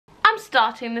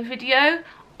starting the video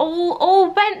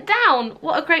all bent down.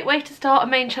 What a great way to start a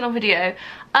main channel video.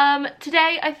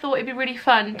 Today I thought it'd be really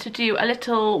fun to do a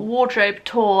little wardrobe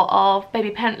tour of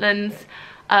baby Pentland's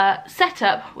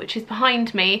setup, which is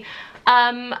behind me.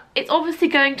 It's obviously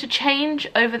going to change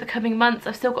over the coming months.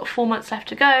 I've still got 4 months left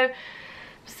to go.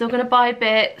 Still going to buy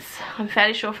bits. I'm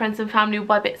fairly sure friends and family will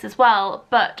buy bits as well,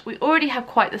 but we already have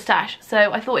quite the stash,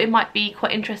 so I thought it might be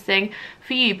quite interesting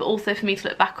for you, but also for me to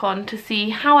look back on to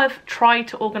see how I've tried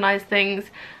to organise things,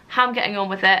 how I'm getting on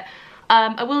with it.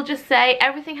 I will just say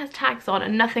everything has tags on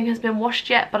and nothing has been washed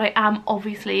yet, but I am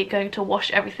obviously going to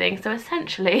wash everything, so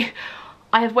essentially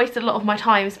I have wasted a lot of my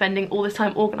time spending all this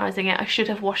time organising it. I should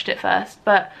have washed it first,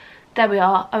 but there we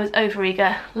are. I was over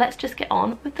eager. Let's just get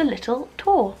on with the little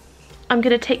tour. I'm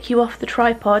going to take you off the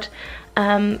tripod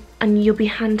and you'll be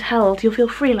handheld. You'll feel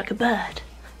free like a bird.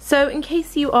 So in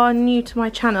case you are new to my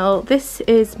channel, this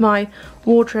is my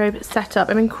wardrobe setup.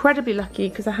 I'm incredibly lucky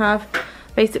because I have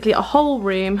basically a whole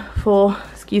room for,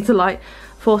 excuse the light,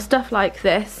 for stuff like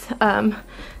this.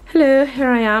 Hello,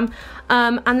 here I am.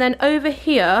 And then over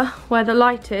here, where the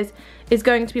light is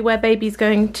going to be where baby's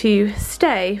going to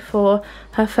stay for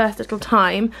her first little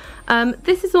time.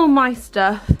 This is all my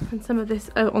stuff, and some of this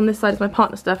on this side is my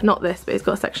partner's stuff, not this, but he's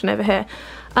got a section over here.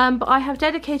 But I have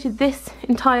dedicated this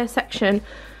entire section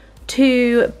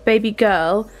to baby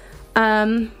girl,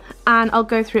 and I'll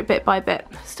go through it bit by bit.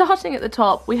 Starting at the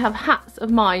top, we have hats of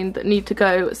mine that need to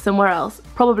go somewhere else,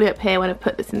 probably up here when I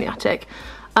put this in the attic.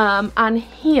 And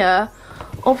here,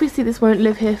 obviously this won't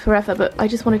live here forever, but I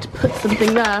just wanted to put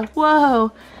something there.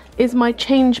 Whoa, is my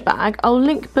change bag. I'll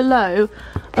link below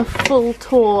a full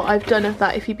tour I've done of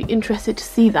that if you'd be interested to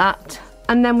see that.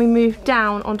 And then we move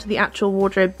down onto the actual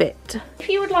wardrobe bit. If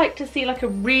you would like to see like a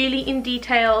really in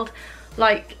detailed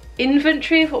like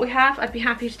inventory of what we have, I'd be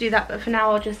happy to do that, but for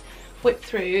now I'll just whip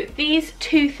through. These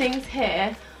two things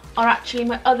here are actually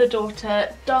my other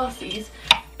daughter Darcy's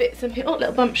bits and pieces. Oh,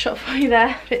 little bump shot for you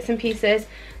there, bits and pieces.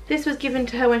 This was given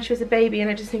to her when she was a baby, and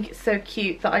I just think it's so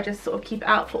cute that I just sort of keep it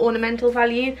out for ornamental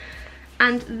value.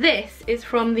 And this is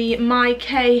from the My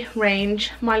K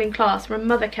range, Myling Class, from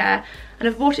Mother Care, and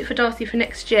I've bought it for Darcy for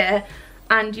next year,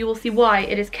 and you will see why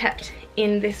it is kept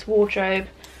in this wardrobe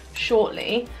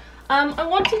shortly. I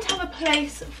wanted to have a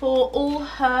place for all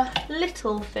her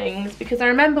little things, because I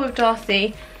remember with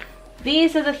Darcy,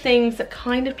 these are the things that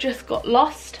kind of just got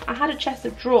lost. I had a chest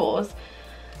of drawers,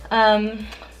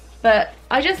 but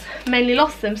I just mainly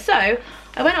lost them. So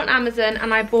I went on Amazon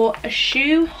and I bought a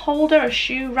shoe holder, a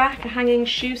shoe rack, a hanging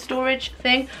shoe storage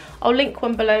thing. I'll link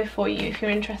one below for you if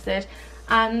you're interested.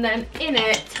 And then in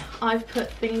it, I've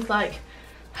put things like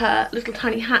her little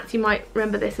tiny hats. You might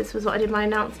remember this. This was what I did my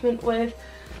announcement with.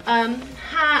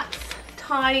 Hats,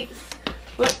 tights.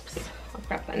 Whoops, I'll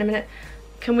grab that in a minute.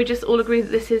 Can we just all agree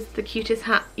that this is the cutest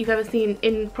hat you've ever seen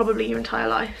in probably your entire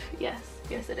life? Yes,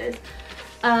 yes it is.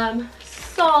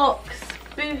 Socks,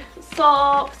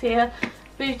 socks here,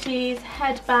 booties,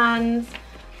 headbands,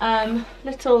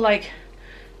 little like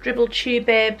dribble chew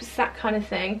bibs, that kind of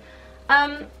thing.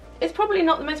 It's probably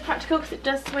not the most practical because it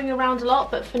does swing around a lot,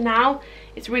 but for now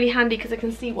it's really handy because I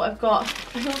can see what I've got.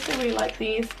 I also really like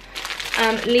these.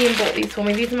 Liam bought these for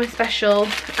me. These are my special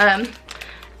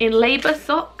in labour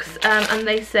socks, and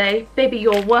they say baby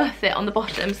you're worth it on the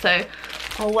bottom, so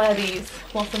I'll wear these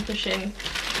whilst I'm pushing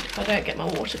if I don't get my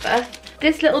water birth.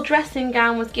 This little dressing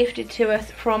gown was gifted to us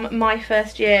from My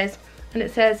First Years, and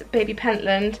it says baby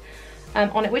Pentland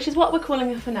on it, which is what we're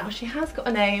calling her for now. She has got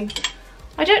a name.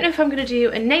 I don't know if I'm going to do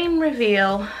a name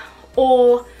reveal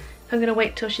or if I'm going to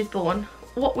wait till she's born.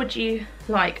 What would you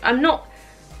like? I'm not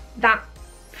that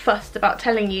fussed about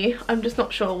telling you. I'm just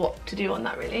not sure what to do on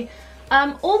that really.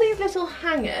 All these little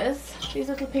hangers, these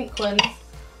little pink ones,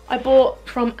 I bought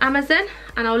from Amazon,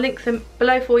 and I'll link them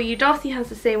below for you. Darcy has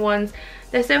the same ones.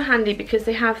 They're so handy because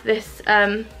they have this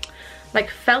like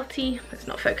felty, it's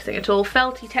not focusing at all,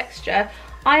 felty texture.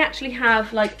 I actually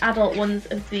have like adult ones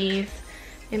of these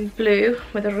in blue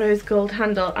with a rose gold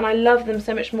handle, and I love them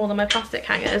so much more than my plastic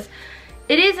hangers.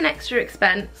 It is an extra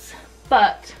expense,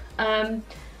 but I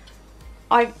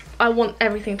want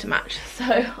everything to match,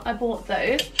 so I bought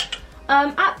those.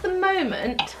 At the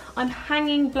moment, I'm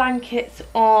hanging blankets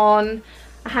on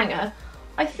a hanger.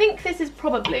 I think this is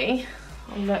probably,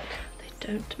 oh look, they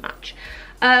don't match.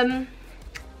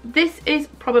 This is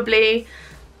probably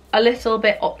a little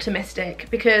bit optimistic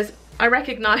because I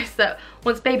recognise that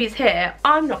once baby's here,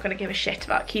 I'm not going to give a shit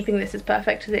about keeping this as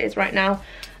perfect as it is right now.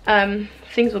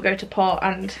 Things will go to pot,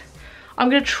 and I'm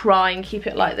going to try and keep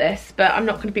it like this, but I'm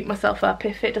not going to beat myself up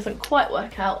if it doesn't quite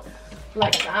work out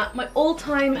like that. My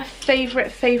all-time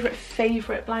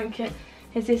favourite blanket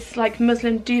is this like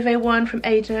muslin duvet one from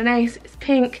Aiden and Ace. It's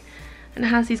pink and it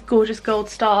has these gorgeous gold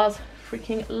stars.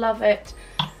 Freaking love it.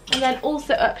 And then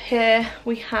also up here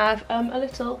we have a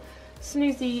little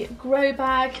snoozy grow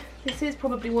bag. This is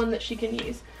probably one that she can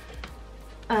use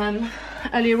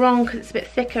earlier on because it's a bit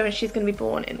thicker and she's going to be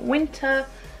born in winter.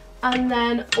 And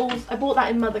then also, I bought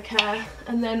that in Mothercare,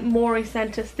 and then Maury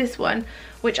sent us this one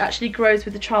which actually grows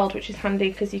with the child, which is handy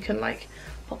because you can like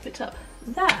pop it up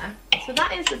there. So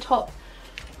that is the top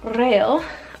rail.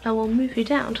 I will move you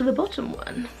down to the bottom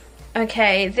one.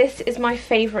 Okay, this is my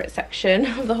favourite section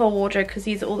of the whole wardrobe because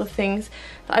these are all the things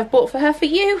that I've bought for her for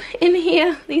you in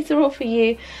here. These are all for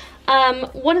you.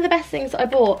 One of the best things that I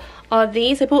bought are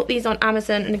these. I bought these on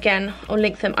Amazon, and again, I'll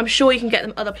link them. I'm sure you can get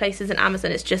them other places than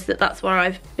Amazon. It's just that that's where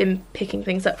I've been picking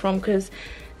things up from because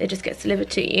it just gets delivered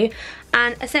to you.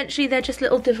 And essentially they're just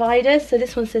little dividers. So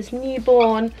this one says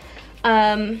newborn,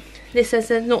 this says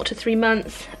 0 to 3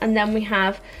 months, and then we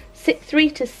have 3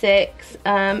 to 6,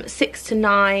 6 to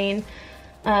 9,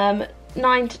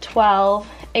 9 to 12,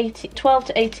 12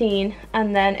 to 18,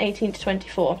 and then 18 to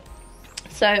 24.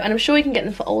 So, and I'm sure you can get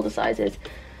them for older sizes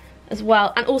as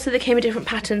well. And also they came in different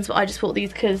patterns, but I just bought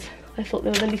these because I thought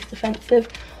they were the least offensive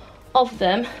of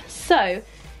them. So,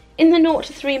 in the 0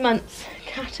 to 3 months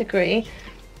category,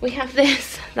 we have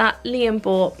this that Liam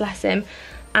bought, bless him,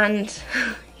 and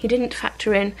he didn't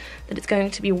factor in that it's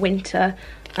going to be winter.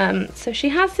 So she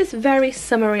has this very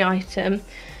summery item,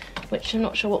 which I'm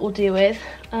not sure what we'll do with.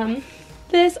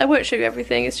 This, I won't show you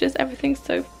everything, it's just everything's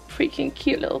so freaking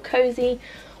cute, little cozy,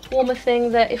 warmer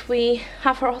thing that if we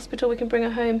have her at hospital we can bring her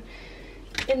home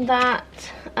in that.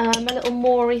 A little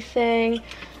Maury thing,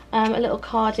 a little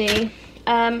cardie.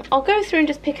 I'll go through and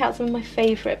just pick out some of my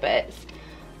favourite bits.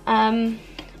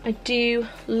 I do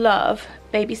love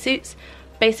baby suits.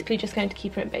 Basically just going to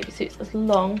keep her in baby suits as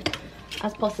long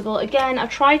as possible. Again,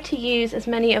 I've tried to use as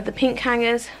many of the pink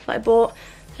hangers that I bought.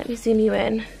 Let me zoom you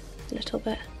in a little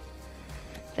bit.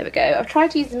 There we go. I've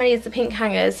tried to use as many as the pink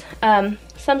hangers.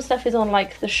 Some stuff is on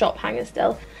like the shop hanger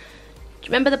still. Do you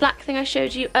remember the black thing I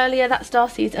showed you earlier? That's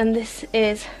Darcy's, and this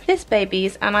is this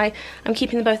baby's, and I'm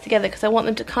keeping them both together because I want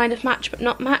them to kind of match but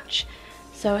not match.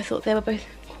 So I thought they were both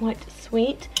quite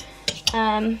sweet.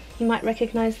 You might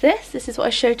recognise this. This is what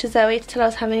I showed to Zoe to tell her I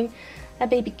was having a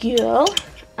baby girl.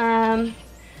 I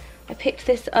picked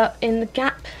this up in the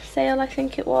Gap sale, I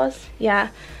think it was. Yeah,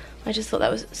 I just thought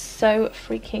that was so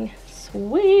freaking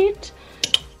sweet.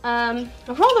 I've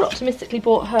rather optimistically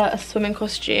bought her a swimming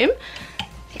costume.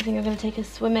 I think I'm going to take her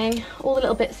swimming. All the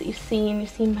little bits that you've seen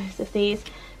most of these.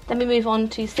 Then we move on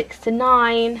to 6 to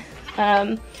 9.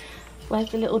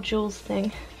 Where's the little jewels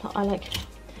thing that I like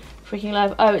freaking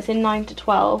love? Oh, it's in 9 to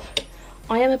 12.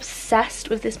 I am obsessed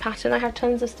with this pattern. I have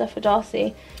tons of stuff for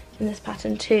Darcy in this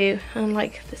pattern too, and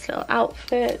like this little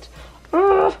outfit.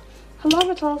 Oh, I love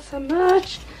it all so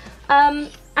much.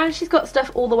 And she's got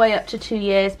stuff all the way up to 2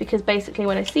 years because basically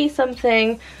when I see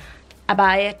something I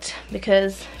buy it,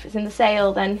 because if it's in the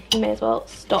sale then you may as well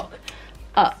stock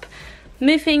up.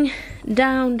 Moving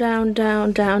down.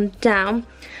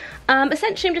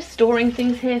 Essentially I'm just storing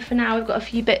things here for now. We've got a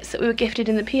few bits that we were gifted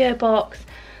in the PO box,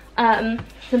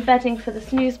 some bedding for the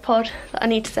snooze pod that I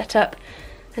need to set up,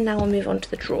 and now we'll move on to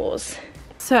the drawers.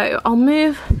 So I'll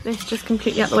move this just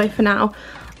completely out the way for now.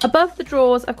 Above the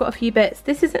drawers I've got a few bits.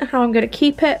 This isn't how I'm going to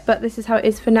keep it, but this is how it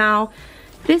is for now.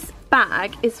 This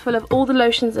bag is full of all the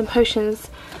lotions and potions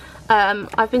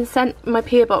I've been sent my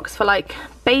PO box for like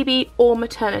baby or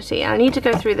maternity, and I need to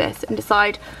go through this and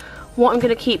decide what I'm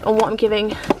going to keep and what I'm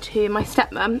giving to my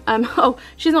stepmom. Oh,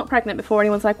 she's not pregnant before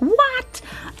anyone's like, what?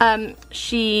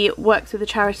 She works with a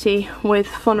charity with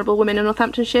vulnerable women in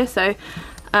Northamptonshire, so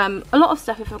a lot of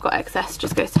stuff, if I've got excess,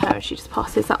 just goes to her and she just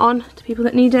passes that on to people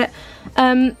that need it.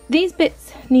 These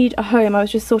bits need a home. I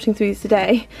was just sorting through these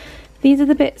today. These are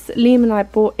the bits that Liam and I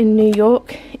bought in New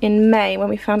York in May when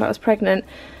we found out I was pregnant.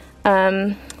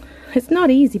 It's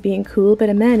not easy being cool, but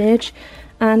I manage.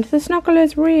 And the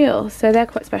snuggler's real, so they're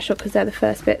quite special because they're the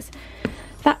first bits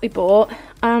that we bought.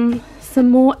 Some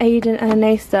more Aiden and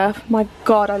Anay stuff. My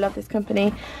god, I love this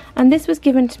company. And this was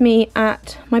given to me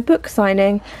at my book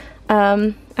signing,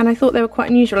 and I thought they were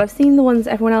quite unusual. I've seen the ones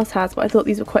that everyone else has, but I thought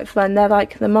these were quite fun. They're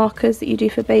like the markers that you do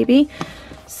for baby.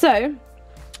 So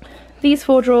these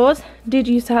 4 drawers did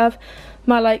used to have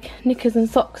my like knickers and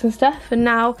socks and stuff, and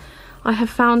now I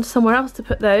have found somewhere else to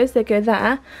put those. They go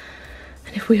there.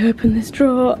 And if we open this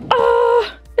drawer,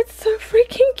 oh, it's so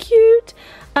freaking cute.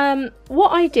 What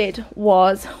I did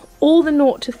was all the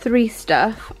 0 to 3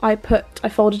 stuff I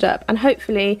folded up, and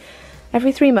hopefully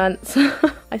every 3 months,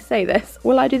 I say this,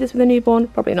 will I do this with a newborn?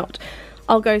 Probably not.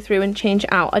 I'll go through and change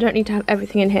it out. I don't need to have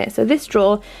everything in here. So this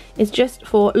drawer is just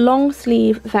for long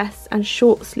sleeve vests and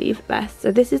short sleeve vests.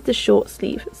 So this is the short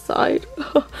sleeve side.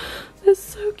 They're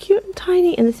so cute and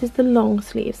tiny. And this is the long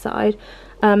sleeve side.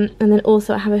 And then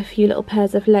also I have a few little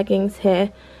pairs of leggings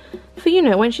here for, you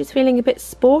know, when she's feeling a bit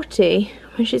sporty,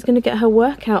 when she's going to get her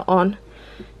workout on.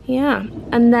 Yeah.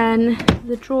 And then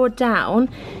the drawer down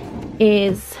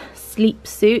is sleep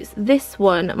suits. This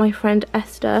one my friend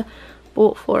Esther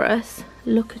bought for us.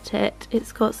 Look at it.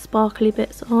 It's got sparkly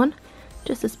bits on.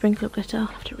 Just a sprinkle of glitter. I'll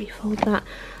have to refold that.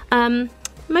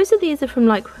 Most of these are from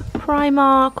like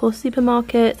Primark or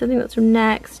supermarkets. I think that's from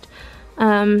Next.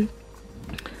 And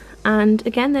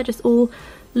again, they're just all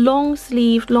long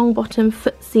sleeved, long bottom,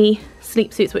 footsie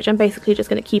sleep suits, which I'm basically just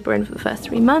going to keep her in for the first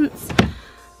 3 months.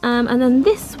 And then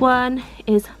this one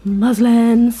is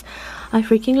muslins. I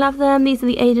freaking love them. These are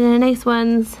the Aiden and Ace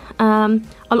ones.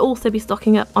 I'll also be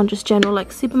stocking up on just general like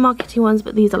supermarkety ones,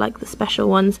 but these are like the special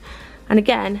ones. And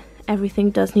again, everything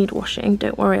does need washing.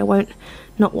 Don't worry, I won't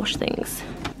not wash things.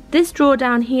 This drawer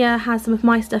down here has some of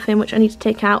my stuff in, which I need to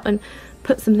take out and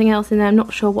put something else in there. I'm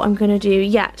not sure what I'm going to do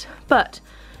yet, but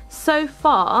so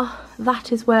far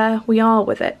that is where we are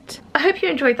with it. I hope you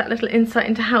enjoyed that little insight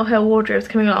into how her wardrobe is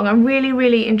coming along. I'm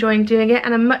really enjoying doing it,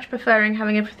 and I'm much preferring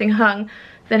having everything hung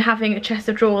than having a chest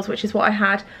of drawers, which is what I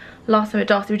had last time at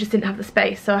Darcy. We just didn't have the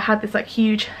space, so I had this like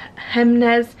huge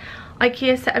Hemnes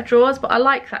IKEA set of drawers, but I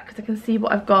like that because I can see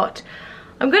what I've got.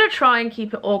 I'm going to try and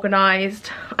keep it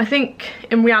organised. I think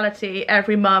in reality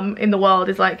every mum in the world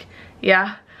is like,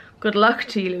 yeah, good luck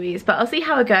to you, Louise, but I'll see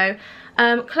how I go.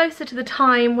 Closer to the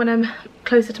time, when I'm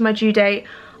closer to my due date,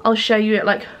 I'll show you it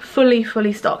like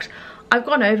fully stocked. I've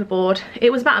gone overboard.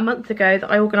 It was about a month ago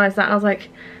that I organised that, and I was like,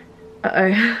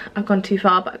 uh-oh, I've gone too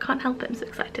far, but I can't help it, I'm so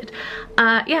excited.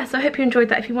 Yeah, so I hope you enjoyed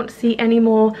that. If you want to see any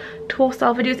more tour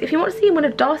style videos, if you want to see one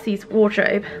of Darcy's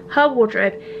wardrobe, her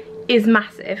wardrobe is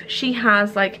massive. She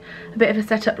has like a bit of a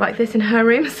setup like this in her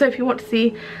room, so if you want to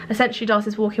see essentially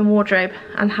Darcy's walk-in wardrobe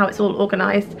and how it's all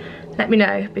organised, let me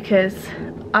know, because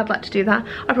I'd like to do that.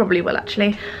 I probably will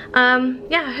actually.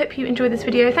 Yeah, I hope you enjoyed this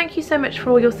video. Thank you so much for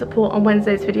all your support on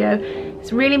Wednesday's video.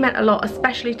 It's really meant a lot,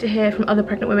 especially to hear from other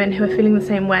pregnant women who are feeling the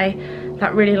same way.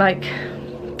 That really like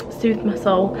soothed my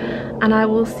soul. And I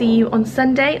will see you on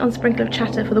Sunday on Sprinkle of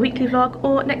Chatter for the weekly vlog,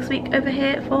 or next week over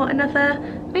here for another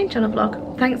main channel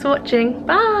vlog. Thanks for watching.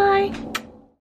 Bye!